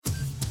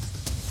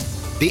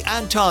The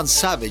Anton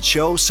Savage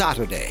Show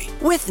Saturday.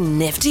 With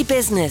Nifty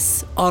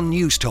Business on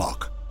News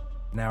Talk.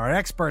 Now, our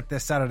expert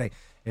this Saturday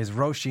is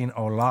Roisin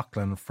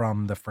O'Loughlin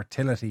from the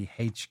Fertility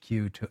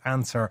HQ to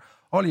answer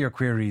all your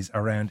queries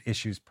around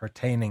issues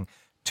pertaining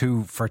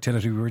to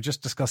fertility. We were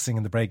just discussing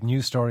in the break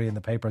news story in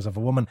the papers of a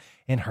woman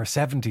in her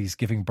 70s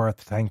giving birth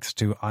thanks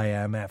to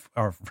IMF,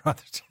 or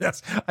rather,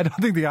 yes, I don't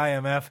think the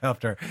IMF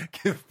helped her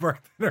give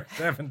birth in her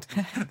 70s.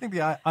 I think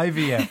the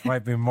IVF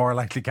might be more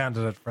likely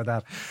candidate for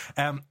that.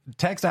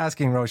 Text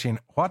asking Roisin,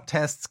 what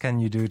tests can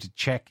you do to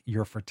check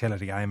your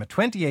fertility? I am a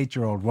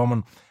 28-year-old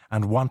woman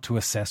and want to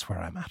assess where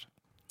I'm at.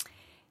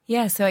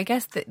 Yeah, so I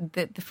guess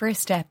the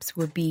first steps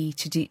would be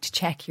to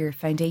check your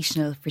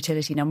foundational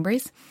fertility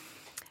numbers.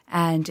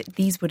 And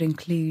these would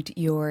include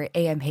your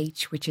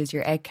AMH, which is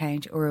your egg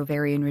count or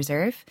ovarian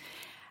reserve,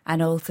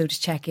 and also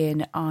to check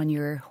in on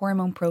your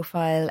hormone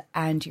profile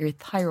and your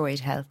thyroid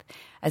health,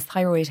 as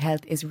thyroid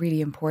health is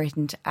really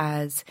important,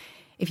 as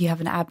if you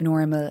have an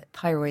abnormal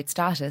thyroid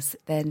status,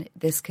 then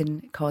this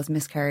can cause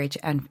miscarriage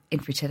and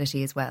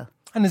infertility as well.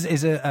 And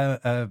is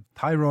a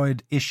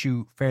thyroid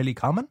issue fairly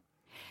common?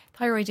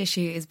 Thyroid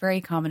issue is very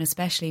common,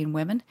 especially in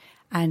women,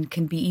 and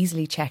can be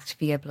easily checked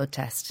via blood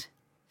test.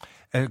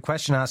 A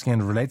question asking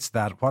and relates to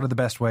that, what are the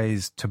best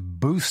ways to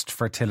boost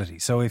fertility?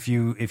 So if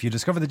you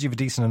discover that you have a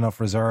decent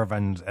enough reserve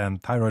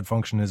and thyroid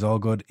function is all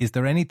good, is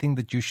there anything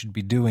that you should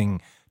be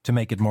doing to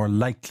make it more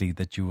likely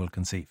that you will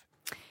conceive?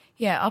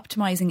 Yeah,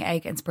 optimising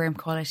egg and sperm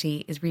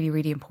quality is really,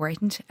 really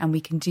important. And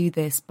we can do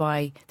this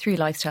by 3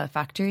 lifestyle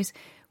factors,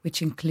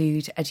 which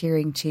include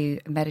adhering to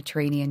a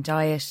Mediterranean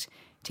diet,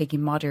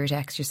 taking moderate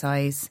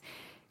exercise,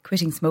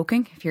 quitting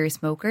smoking if you're a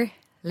smoker,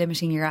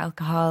 limiting your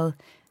alcohol,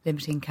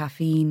 limiting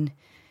caffeine.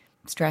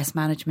 Stress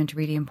management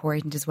really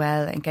important as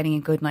well, and getting a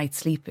good night's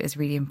sleep is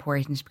really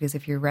important, because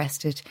if you're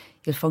rested,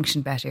 you'll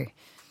function better.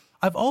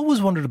 I've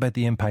always wondered about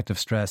the impact of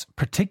stress,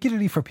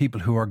 particularly for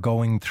people who are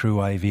going through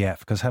IVF,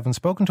 because having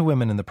spoken to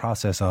women in the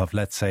process of,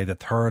 let's say, the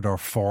 3rd or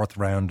 4th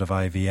round of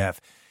IVF,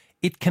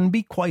 it can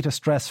be quite a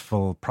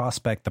stressful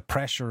prospect. The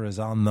pressure is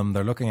on them.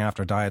 They're looking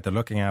after diet, they're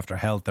looking after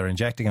health, they're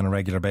injecting on a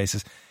regular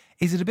basis.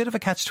 Is it a bit of a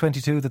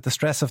catch-22 that the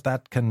stress of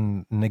that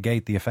can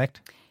negate the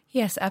effect?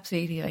 Yes,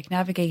 absolutely. Like,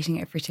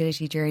 navigating a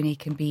fertility journey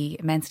can be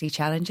immensely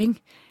challenging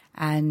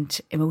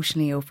and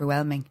emotionally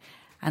overwhelming.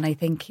 And I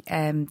think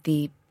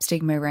the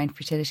stigma around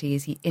infertility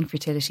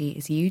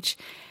is huge.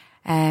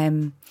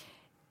 And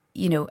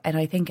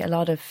I think a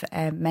lot of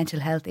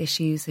mental health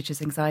issues such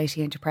as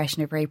anxiety and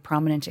depression are very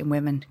prominent in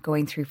women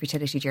going through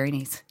fertility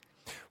journeys.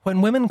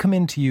 When women come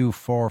into you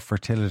for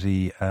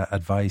fertility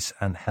advice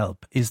and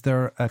help, is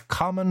there a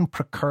common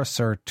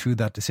precursor to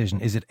that decision?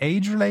 Is it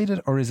age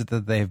related, or is it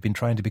that they have been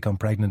trying to become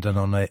pregnant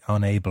and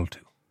unable to?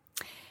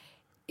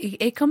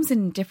 It comes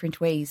in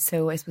different ways.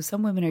 So I suppose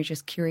some women are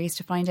just curious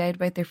to find out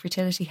about their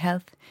fertility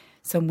health.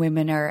 Some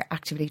women are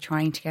actively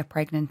trying to get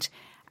pregnant,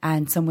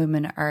 and some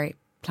women are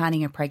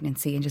planning a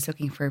pregnancy and just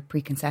looking for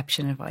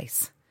preconception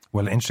advice.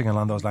 Well, interesting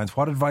along those lines.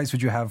 What advice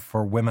would you have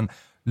for women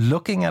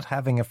looking at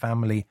having a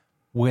family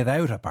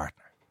without a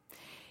partner?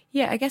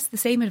 Yeah, I guess the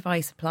same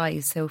advice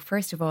applies. So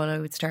first of all, I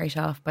would start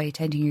off by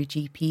attending your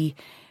GP,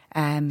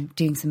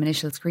 doing some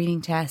initial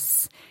screening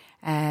tests,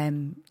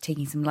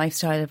 taking some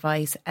lifestyle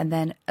advice. And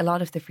then a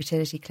lot of the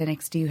fertility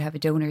clinics do have a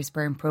donor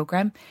sperm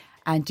programme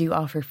and do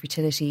offer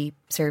fertility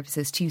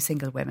services to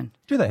single women.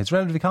 Do they? It's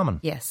relatively common?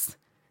 Yes.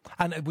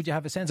 And would you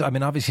have a sense, I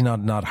mean, obviously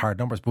not hard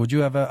numbers, but would you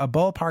have a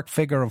ballpark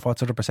figure of what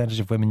sort of percentage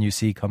of women you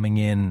see coming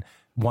in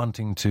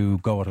wanting to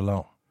go it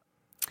alone?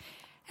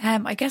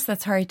 I guess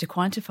that's hard to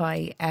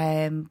quantify,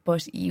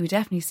 but you would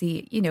definitely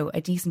see,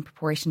 a decent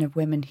proportion of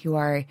women who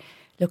are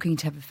looking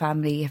to have a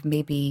family, have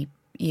maybe,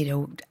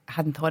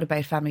 hadn't thought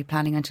about family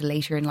planning until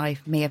later in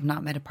life, may have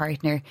not met a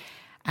partner,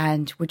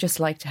 and would just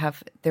like to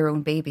have their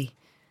own baby.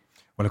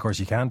 Well, of course,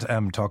 you can't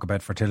talk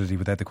about fertility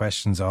without the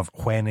questions of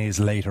when is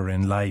later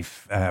in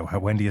life,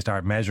 when do you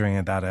start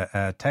measuring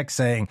that? Text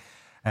saying,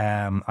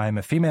 I'm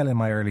a female in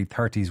my early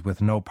 30s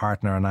with no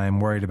partner and I am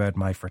worried about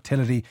my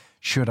fertility.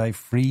 Should I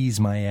freeze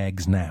my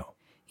eggs now?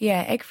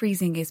 Yeah, egg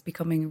freezing is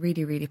becoming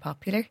really, really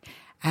popular.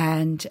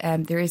 And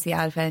there is the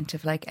advent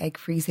of egg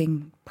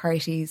freezing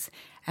parties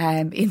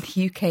in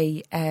the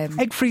UK.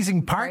 Egg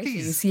freezing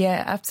parties?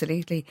 Yeah,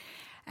 absolutely.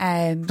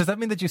 Does that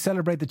mean that you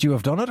celebrate that you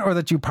have done it, or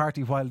that you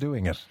party while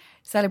doing it?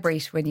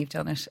 Celebrate when you've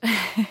done it.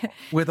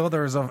 With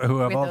others who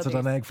have also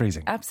done egg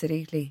freezing?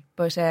 Absolutely.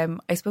 But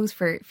I suppose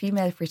for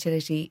female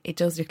fertility, it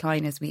does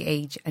decline as we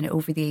age, and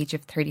over the age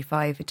of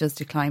 35, it does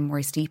decline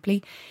more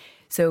steeply.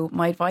 So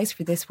my advice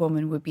for this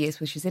woman would be, as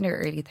well, she's in her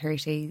early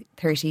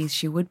 30s,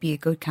 she would be a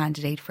good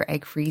candidate for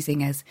egg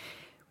freezing, as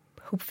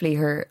hopefully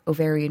her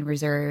ovarian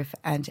reserve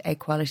and egg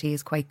quality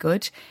is quite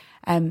good.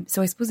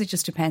 So I suppose it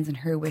just depends on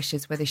her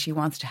wishes, whether she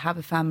wants to have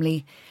a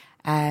family,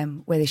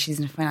 whether she's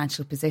in a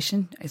financial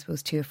position, I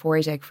suppose, to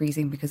afford egg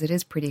freezing, because it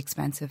is pretty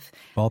expensive.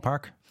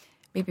 Ballpark?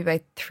 Maybe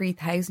about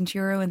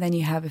 €3,000, and then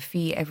you have a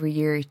fee every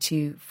year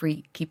to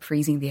keep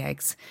freezing the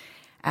eggs.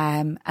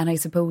 And I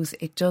suppose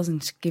it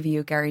doesn't give you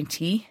a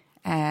guarantee,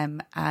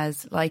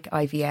 as like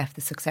IVF,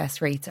 the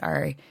success rates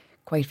are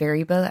quite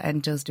variable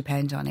and does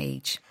depend on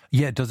age.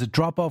 Yeah, does it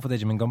drop off with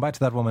age? I mean, going back to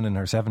that woman in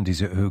her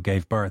 70s who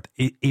gave birth,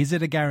 is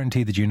it a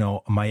guarantee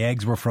that, my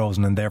eggs were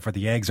frozen and therefore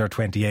the eggs are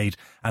 28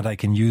 and I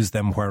can use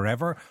them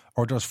wherever?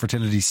 Or does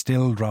fertility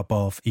still drop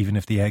off even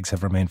if the eggs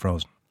have remained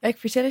frozen? Like,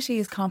 fertility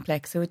is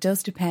complex, so it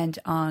does depend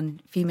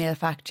on female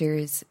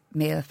factors,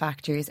 male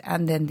factors,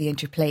 and then the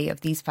interplay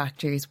of these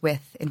factors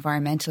with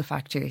environmental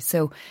factors.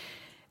 So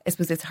I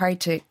suppose it's hard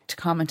to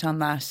comment on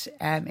that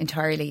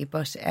entirely,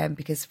 but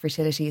because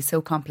fertility is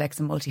so complex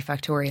and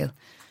multifactorial.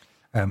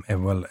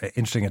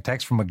 Interesting. A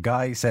text from a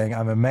guy saying,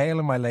 I'm a male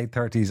in my late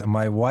 30s and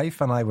my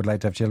wife and I would like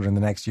to have children in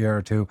the next year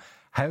or two.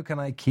 How can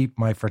I keep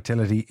my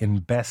fertility in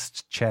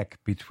best check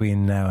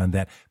between now and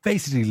then?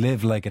 Basically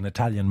live like an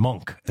Italian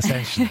monk,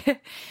 essentially.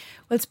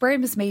 Well,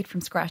 sperm is made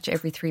from scratch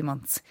every 3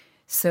 months.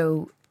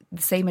 So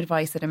the same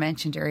advice that I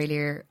mentioned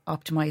earlier,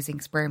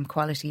 optimising sperm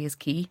quality is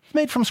key.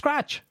 Made from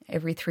scratch?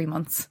 Every 3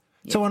 months.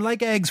 Yeah. So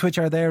unlike eggs, which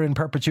are there in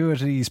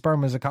perpetuity,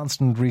 sperm is a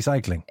constant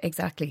recycling.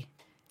 Exactly.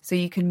 So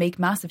you can make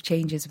massive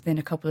changes within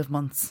a couple of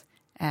months.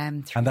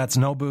 And that's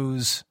no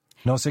booze,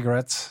 no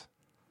cigarettes.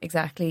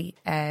 Exactly.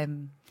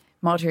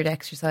 Moderate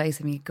exercise,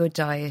 good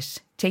diet,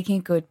 taking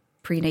a good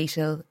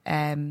prenatal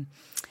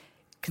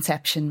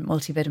conception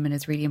multivitamin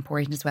is really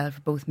important as well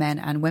for both men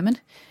and women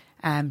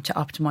to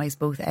optimise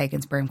both egg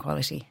and sperm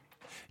quality.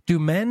 Do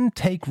men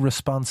take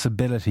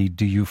responsibility,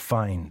 do you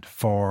find,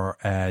 for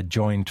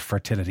joint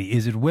fertility?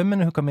 Is it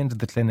women who come into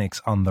the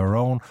clinics on their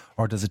own,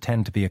 or does it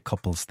tend to be a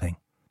couple's thing?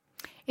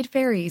 It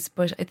varies,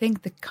 but I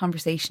think the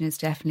conversation is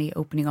definitely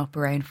opening up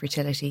around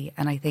fertility,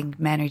 and I think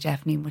men are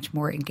definitely much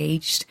more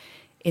engaged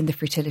in the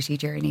fertility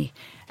journey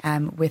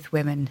with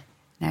women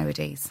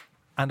nowadays.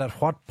 And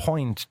at what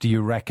point do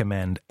you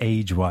recommend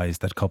age-wise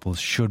that couples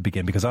should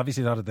begin? Because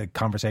obviously a lot of the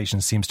conversation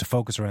seems to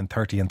focus around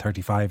 30 and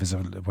 35 is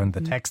when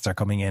the texts are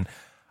coming in.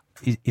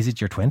 Is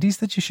it your 20s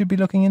that you should be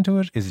looking into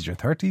it? Is it your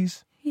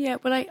 30s? Yeah,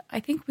 well, I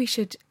think we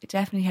should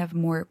definitely have a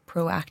more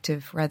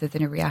proactive rather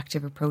than a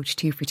reactive approach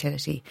to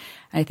fertility.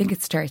 And I think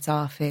it starts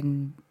off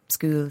in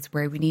schools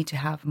where we need to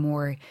have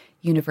more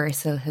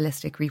universal,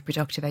 holistic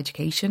reproductive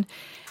education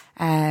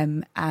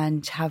and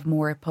have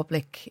more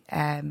public,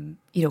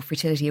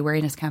 fertility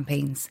awareness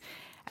campaigns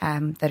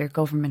that are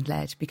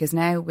government-led. Because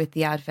now with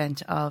the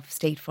advent of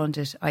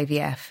state-funded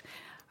IVF,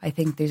 I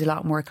think there's a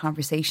lot more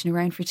conversation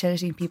around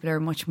fertility and people are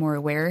much more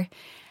aware.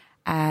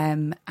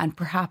 And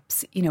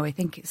perhaps, I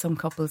think some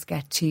couples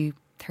get to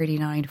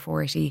 39,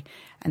 40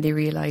 and they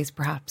realise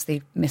perhaps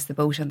they've missed the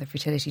boat on the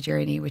fertility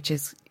journey, which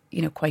is,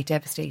 quite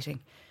devastating.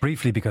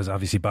 Briefly, because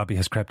obviously Bobby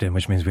has crept in,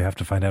 which means we have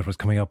to find out what's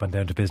coming up and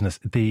down to business.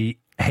 The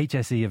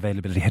HSE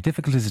availability, how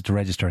difficult is it to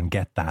register and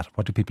get that?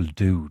 What do people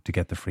do to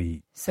get the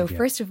free? So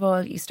first of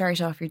all, you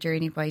start off your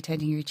journey by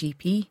attending your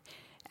GP.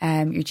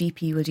 Your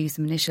GP will do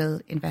some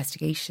initial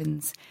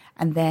investigations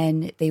and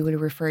then they will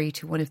refer you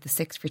to one of the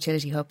 6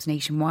 fertility hubs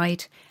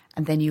nationwide,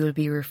 and then you will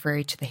be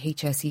referred to the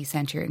HSE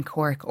centre in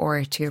Cork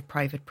or to a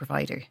private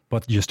provider.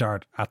 But you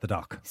start at the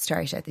doc?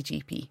 Start at the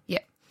GP, yeah.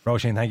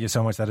 Roisin, thank you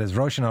so much. That is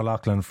Roisin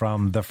O'Loughlin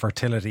from the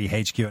Fertility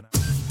HQ.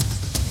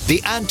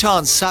 The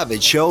Anton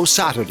Savage Show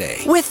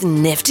Saturday. With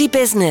Nifty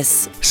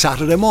Business.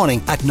 Saturday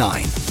morning at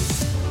 9.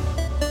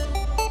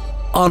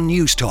 On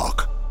News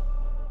Talk.